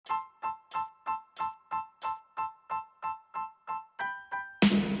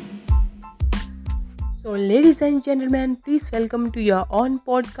So, ladies and gentlemen, please welcome to your own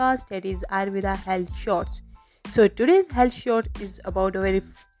podcast that is Ayurveda Health Shorts. So, today's health short is about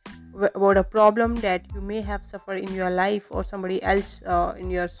about a problem that you may have suffered in your life or somebody else in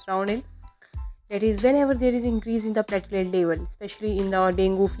your surrounding. That is, whenever there is increase in the platelet level, especially in the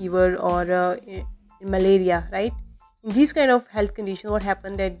dengue fever or in malaria, right? In these kind of health conditions, what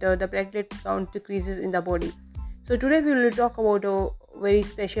happens that the platelet count decreases in the body. So today we will talk about a very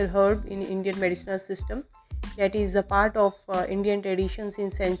special herb in Indian medicinal system that is a part of Indian traditions in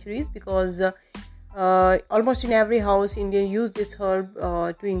centuries because almost in every house Indian use this herb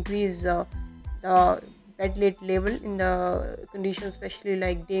to increase the platelet level in the conditions especially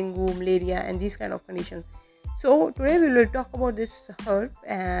like dengue, malaria and these kind of conditions. So today we will talk about this herb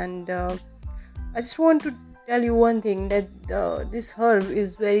and I just want to tell you one thing that this herb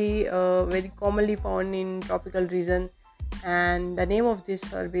is very commonly found in tropical region, and the name of this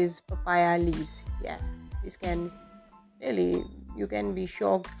herb is papaya leaves. Yeah, this can really you can be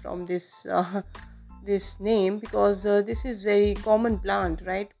shocked from this this name because this is very common plant,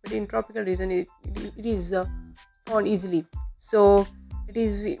 right? But in tropical region, it is found easily. So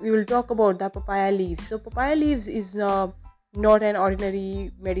we will talk about the papaya leaves. So papaya leaves is not an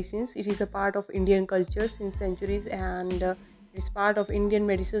ordinary medicines. It is a part of Indian culture since centuries, and it's part of Indian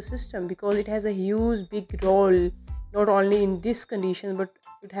medical system because it has a huge big role not only in this condition but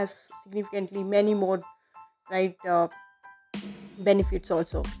it has significantly many more, right, benefits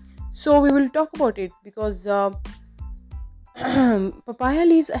also. So we will talk about it because papaya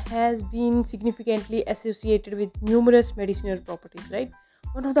leaves has been significantly associated with numerous medicinal properties, right?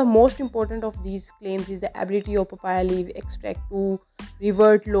 One of the most important of these claims is the ability of papaya leaf extract to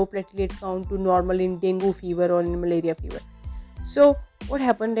revert low platelet count to normal in dengue fever or in malaria fever. So what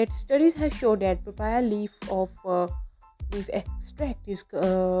happened that studies have shown that papaya leaf extract is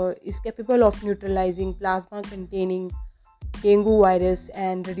capable of neutralizing plasma containing dengue virus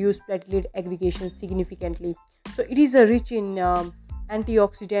and reduce platelet aggregation significantly. So it is rich in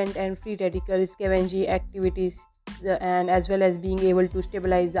antioxidant and free radical scavenging activities, and as well as being able to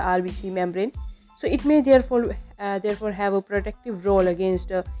stabilize the RBC membrane. So it may therefore have a protective role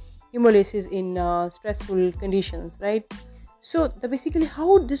against hemolysis in stressful conditions, right? So the basically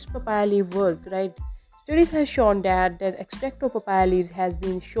how this papaya leaf work, right? Studies have shown that extract of papaya leaves has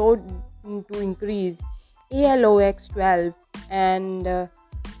been shown to increase ALOX12 and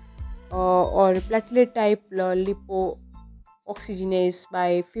or platelet type lipooxygenase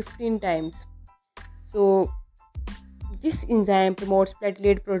by 15 times. So this enzyme promotes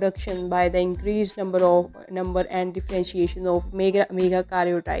platelet production by the increased number and differentiation of mega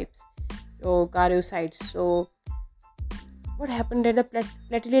karyotypes, so karyocytes. So what happened that the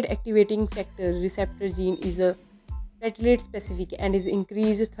platelet activating factor receptor gene is a platelet specific and is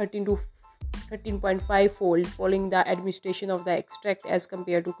increased 13 to 13.5 fold following the administration of the extract as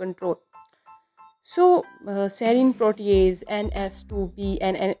compared to control. So serine protease NS2B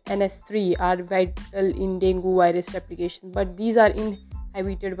and NS3 are vital in dengue virus replication, but these are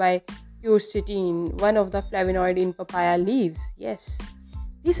inhibited by quercetin, one of the flavonoid in papaya leaves. Yes,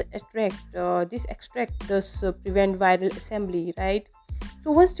 this extract thus prevent viral assembly, right?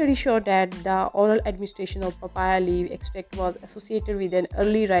 So one study showed that the oral administration of papaya leaf extract was associated with an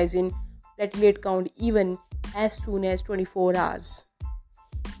early rise in platelet count even as soon as 24 hours.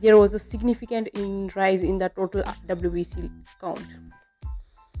 There was a significant rise in the total WBC count.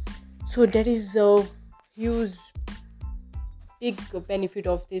 So that is a huge big benefit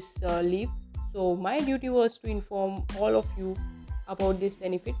of this leaf. So my duty was to inform all of you about this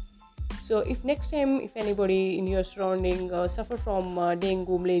benefit. So if next time if anybody in your surrounding suffer from dengue,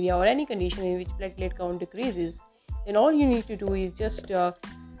 malaria or any condition in which platelet count decreases, then all you need to do is just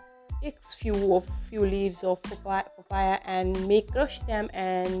take few leaves of papaya and crush them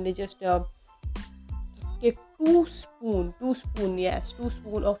and just take two spoon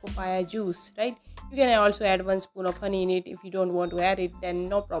of papaya juice, right? You can also add 1 spoon of honey in it. If you don't want to add it, then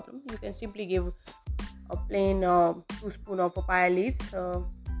no problem, you can simply give a plain 2 spoon of papaya leaves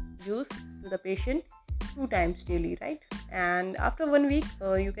juice to the patient 2 times daily, right? And after 1 week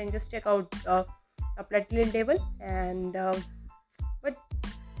you can just check out the platelet level and but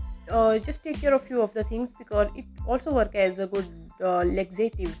just take care of few of the things because it also work as a good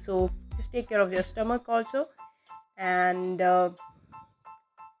laxative. So just take care of your stomach also, and that's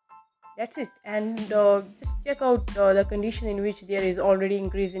it. And just check out the condition in which there is already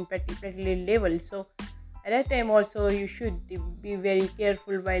increase in platelet level. So at that time also you should be very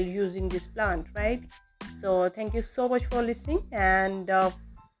careful while using this plant, right? So thank you so much for listening, and you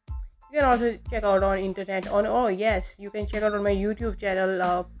can also check out on internet on, oh yes, you can check out on my YouTube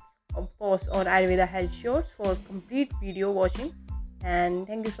channel post on Ayurveda Health Shorts for complete video watching. And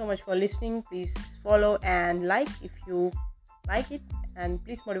thank you so much for listening. Please follow and like if you like it, and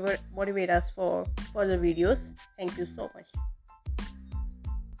please motivate us for further videos. Thank you so much.